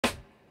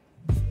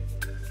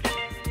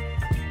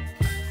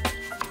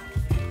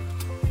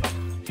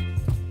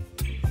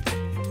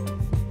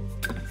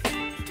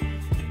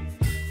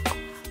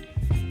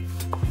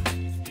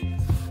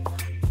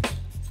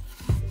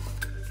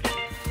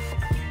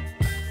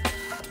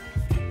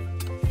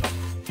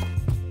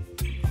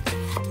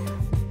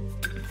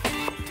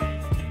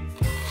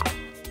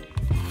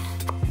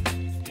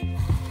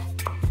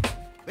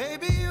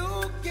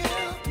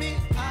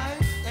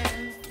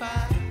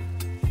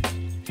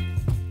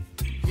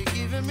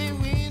giving me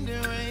wind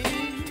and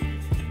rain.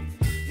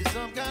 You're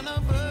some kind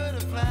of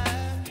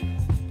butterfly.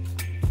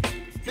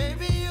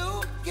 Baby,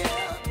 you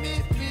give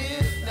me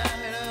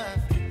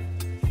midnight.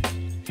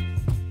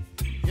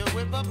 You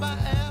whip up my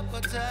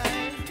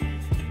appetite.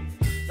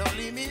 Don't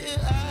leave me here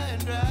high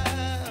and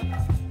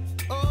dry.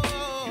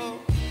 Oh,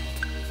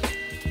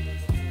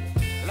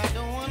 well, I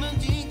don't wanna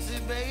jinx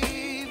it,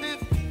 baby.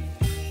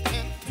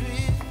 Can't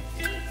twist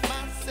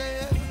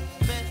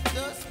myself at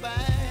the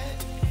spine.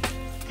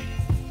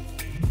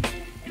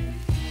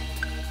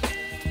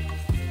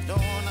 Don't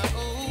wanna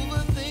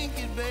overthink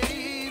it,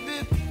 baby.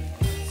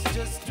 It's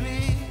just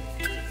twist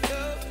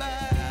your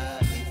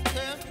body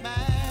and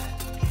mine.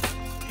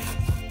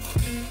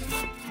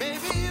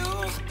 Baby, you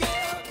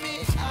give me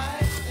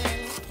ice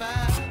and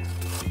fire.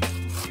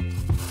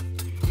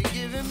 You're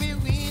giving me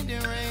wind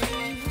and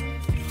rain.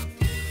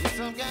 You're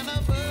some kind of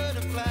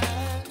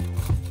butterfly.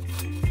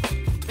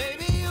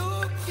 Baby, you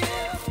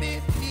give me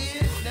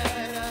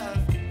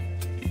midnight.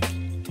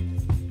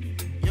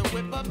 You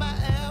whip up my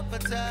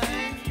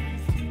appetite.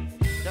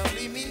 Don't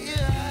leave me here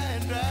high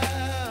and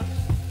dry.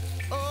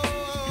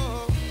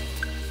 Oh,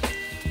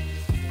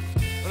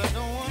 but I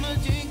don't wanna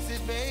jinx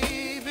it,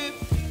 baby.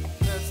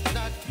 Let's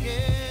not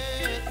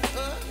get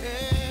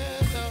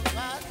ahead of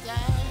my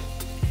time.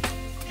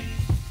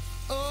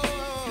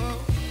 Oh,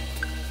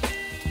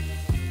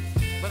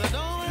 but I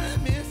don't wanna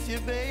miss you,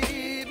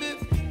 baby.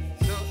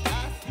 So I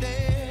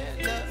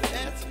stand up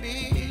and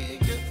speak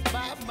just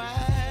my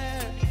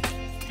mind.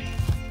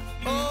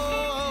 Oh.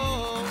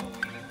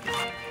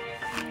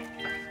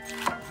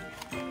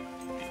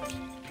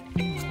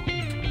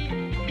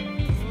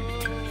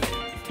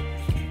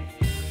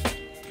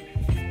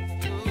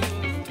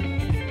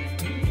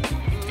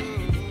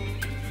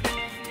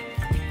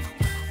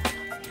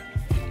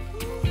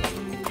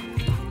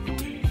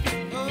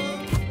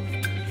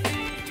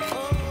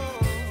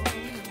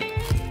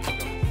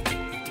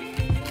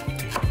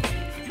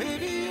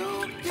 Baby, you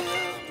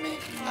give me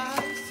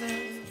ice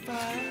and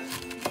fire.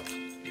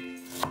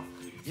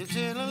 You're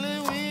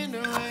chilling wind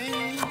and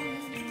rain.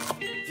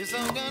 You're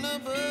some kind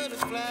of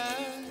butterfly.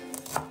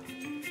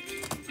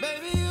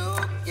 Baby, you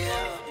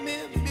give me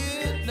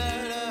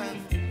midnight.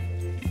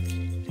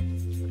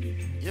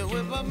 You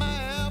whip up my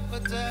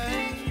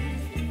appetite.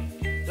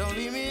 Don't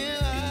leave me here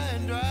high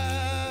and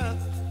dry.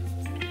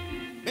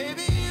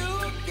 Baby, you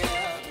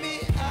give me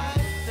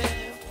ice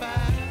and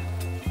fire.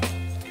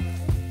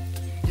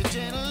 You're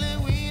channeling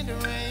wind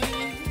and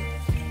rain.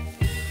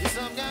 You're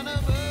some kind of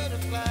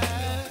butterfly.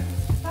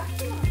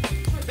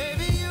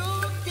 Baby, you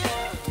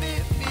give me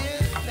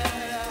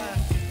midnight.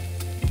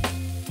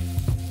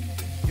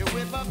 You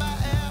whip up my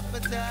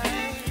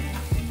appetite.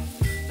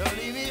 Don't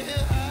leave me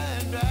here high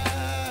and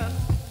dry.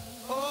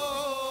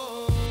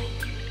 Oh,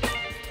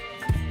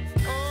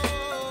 oh,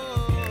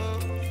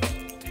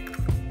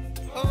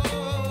 oh,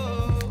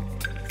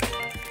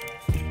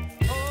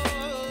 oh,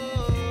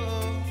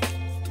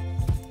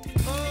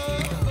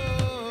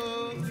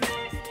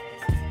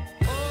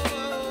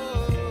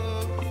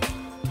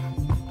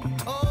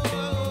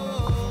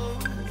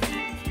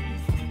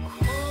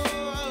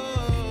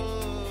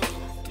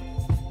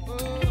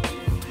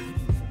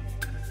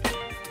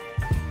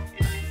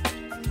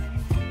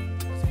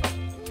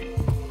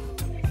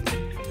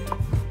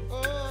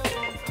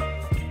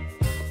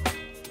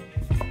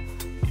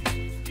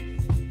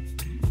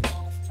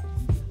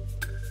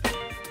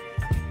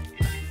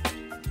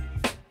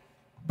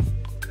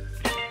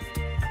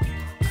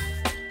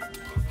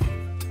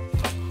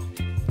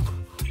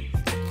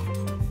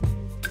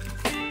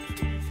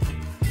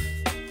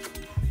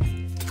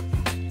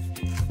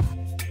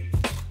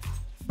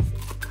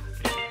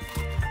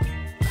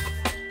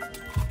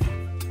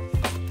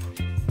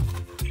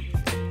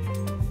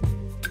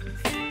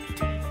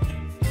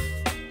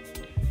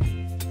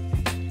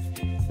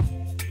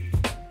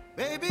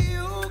 baby,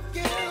 you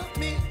give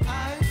me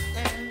ice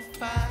and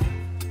fire.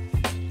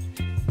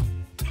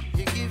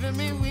 You're giving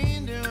me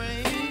wind and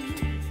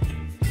rain.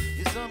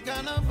 You're some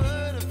kind of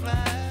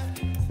butterfly.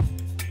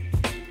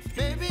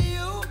 Baby,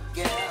 you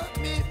give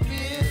me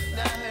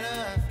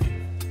midnight.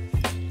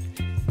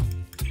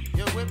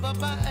 You whip up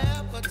my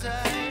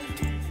appetite.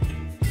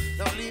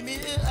 Don't leave me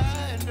here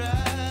high and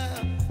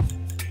dry.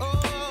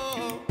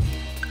 Oh,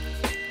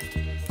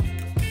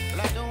 well,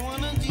 I don't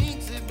wanna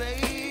jinx it,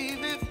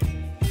 baby.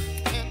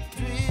 Can't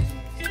twist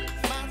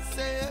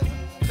myself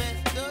at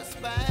the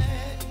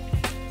spine.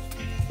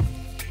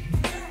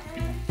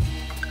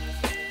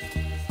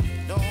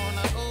 Don't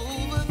wanna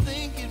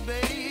overthink it,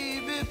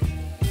 baby.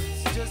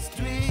 It's just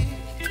twist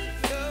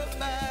your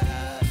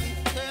body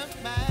and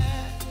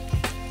mine.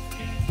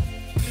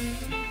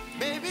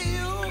 Baby,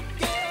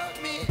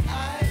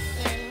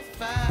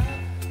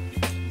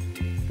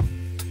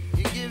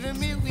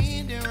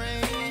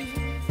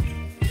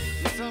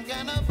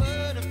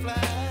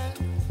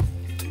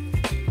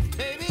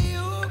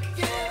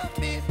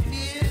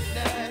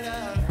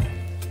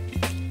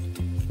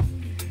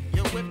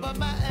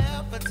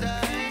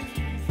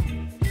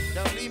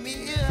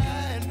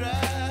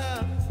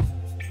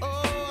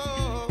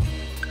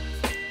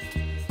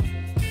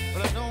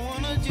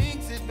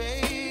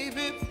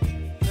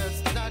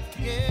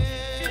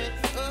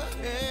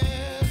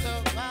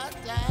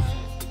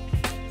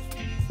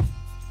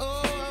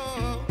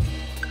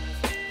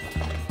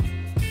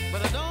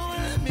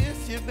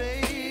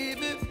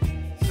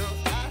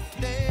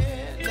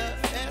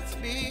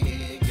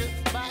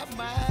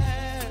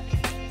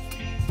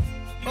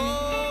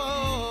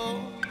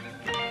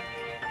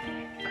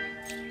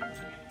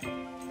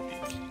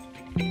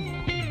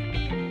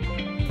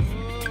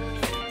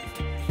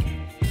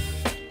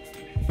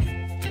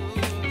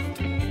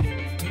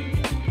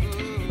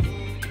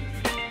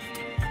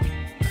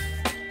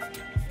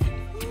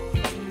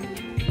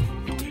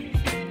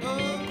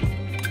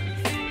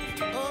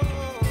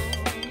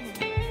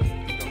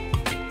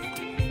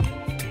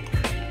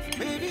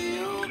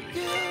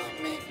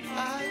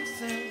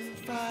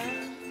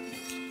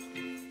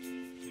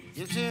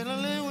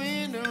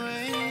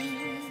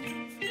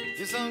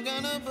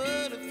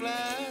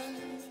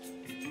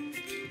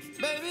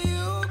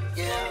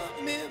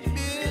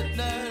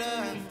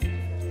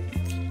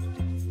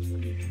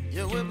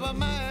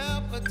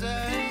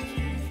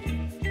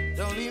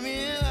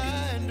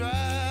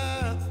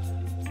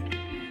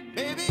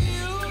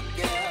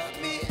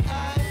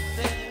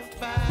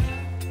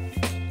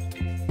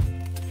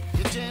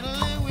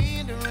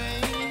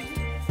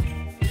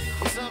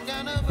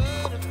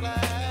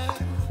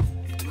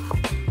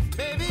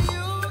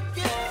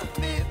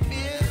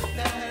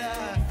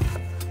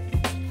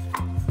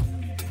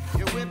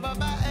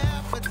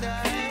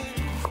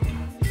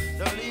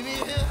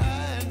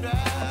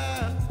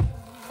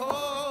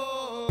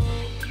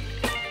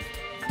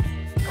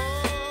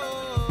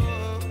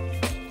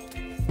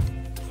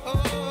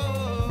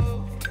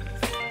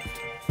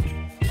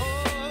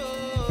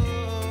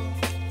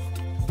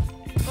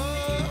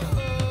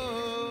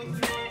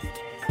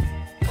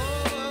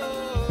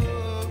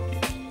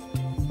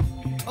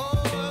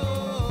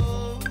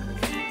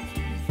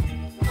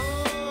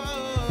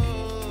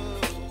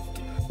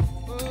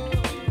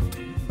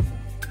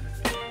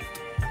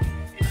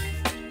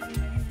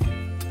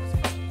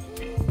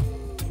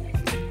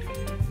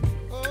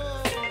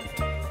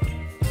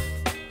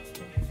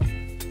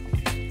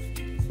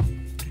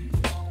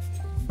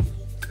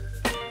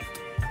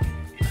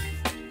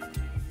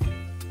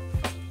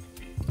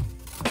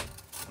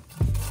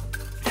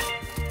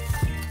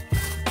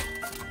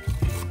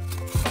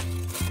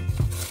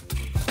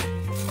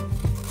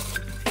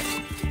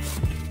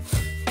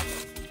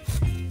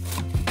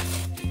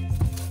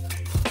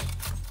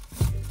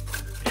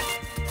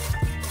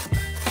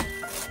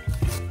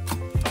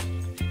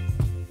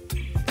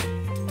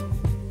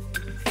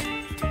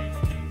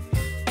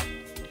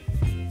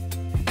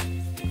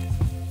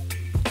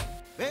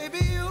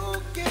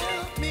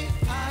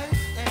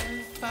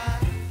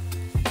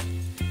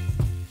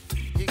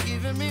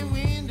 giving me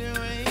wind and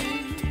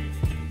rain.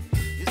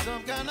 You're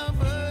some kind of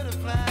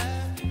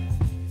butterfly.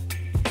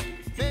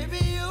 Baby,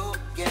 you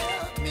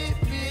give me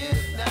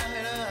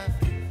midnight.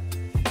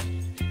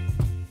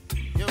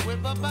 You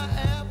whip up my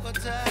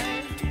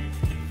appetite.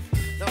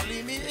 Don't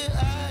leave me here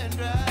high and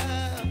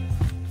dry.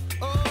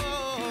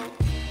 Oh,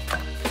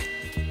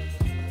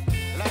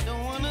 well, I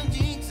don't wanna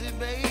jinx it,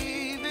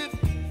 baby,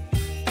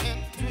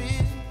 and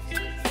twist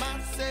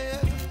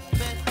myself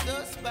at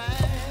the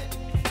spine.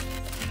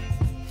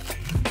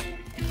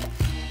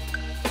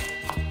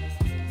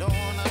 Don't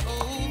wanna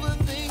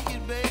overthink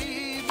it,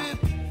 baby.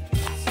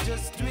 It's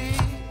just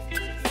twist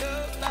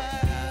your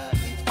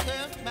body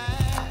and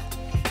mine.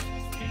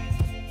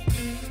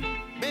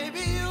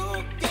 Baby, you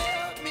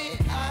give me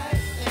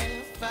ice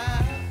and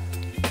fire.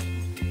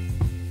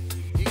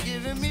 You're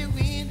giving me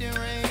wind and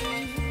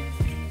rain.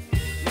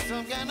 You're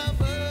some kind of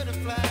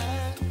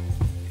butterfly.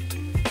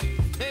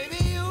 Baby,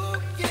 you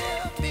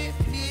give me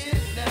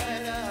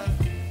midnight.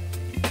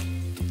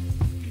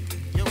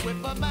 You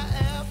whip up my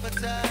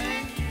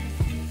appetite.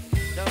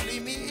 Don't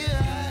leave me here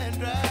high and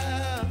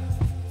dry.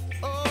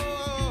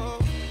 Oh,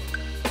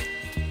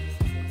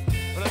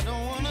 but I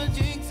don't wanna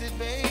jinx it,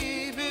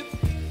 baby.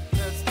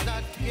 Let's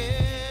not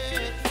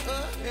get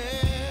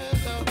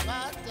ahead of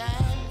my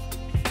time.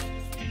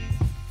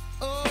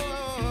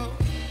 Oh,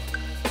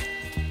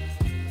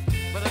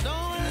 but I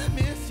don't wanna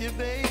miss you,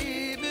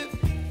 baby.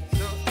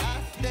 So I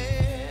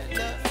stand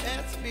up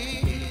and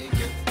speak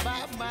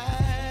my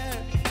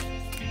mind.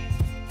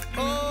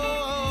 Oh.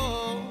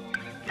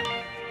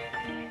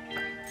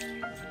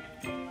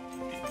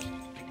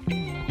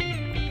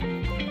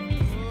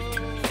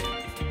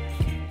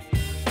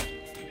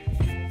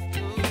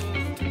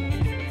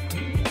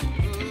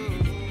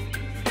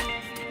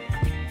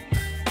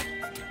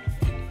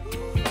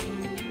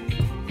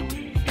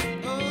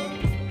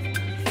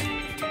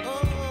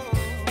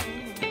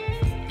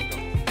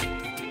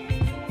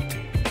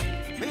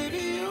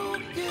 Baby, you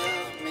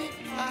give me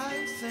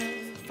ice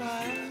and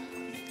fire.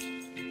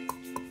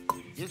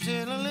 You're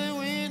chilling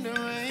wind and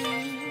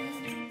rain.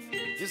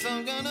 You're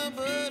some kind of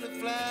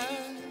butterfly.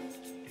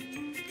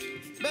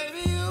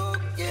 Baby, you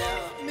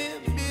give me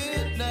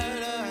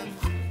midnight.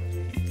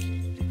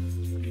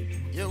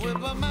 You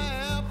whip up my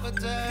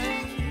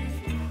appetite.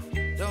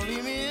 Don't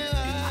leave me here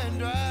high and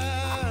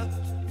dry.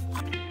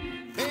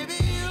 Baby,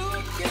 you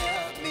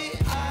give me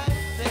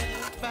ice and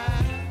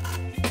fire.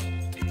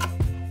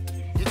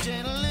 You're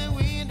channeling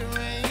wind and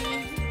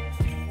rain.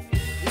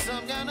 You're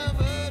some kind of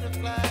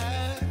butterfly.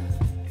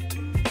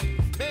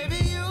 Baby,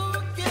 you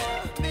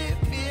give me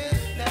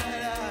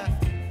midnight.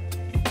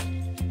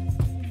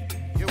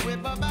 You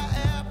whip up my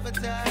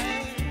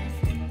appetite.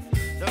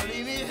 Don't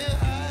leave me here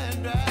high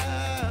and dry.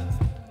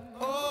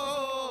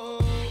 Oh,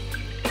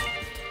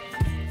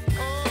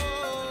 oh,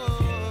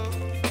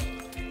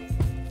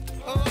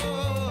 oh,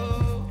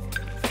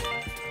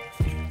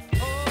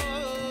 oh,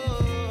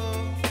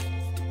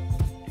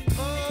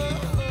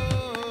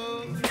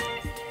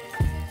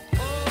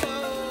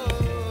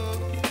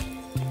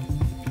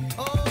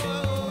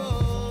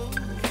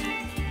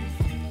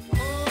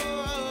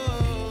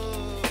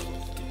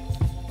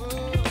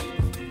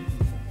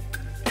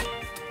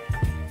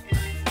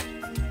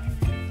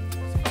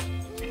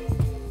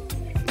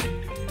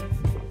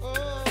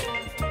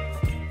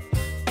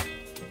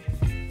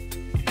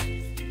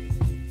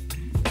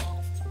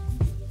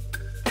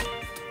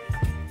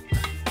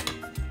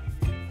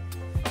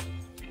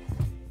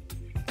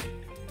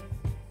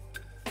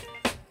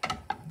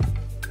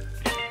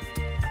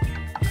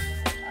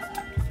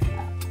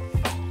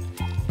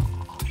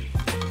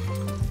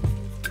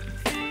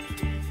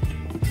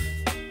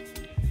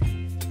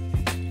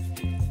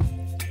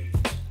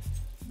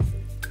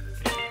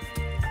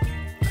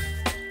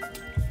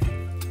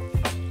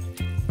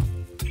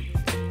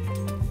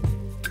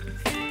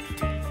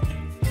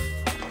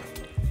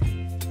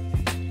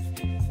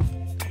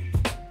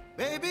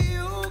 baby,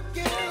 you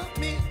give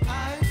me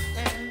ice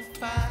and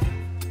fire.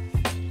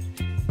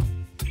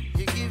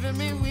 You're giving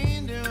me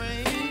wind and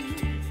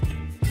rain.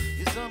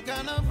 You're some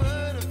kind of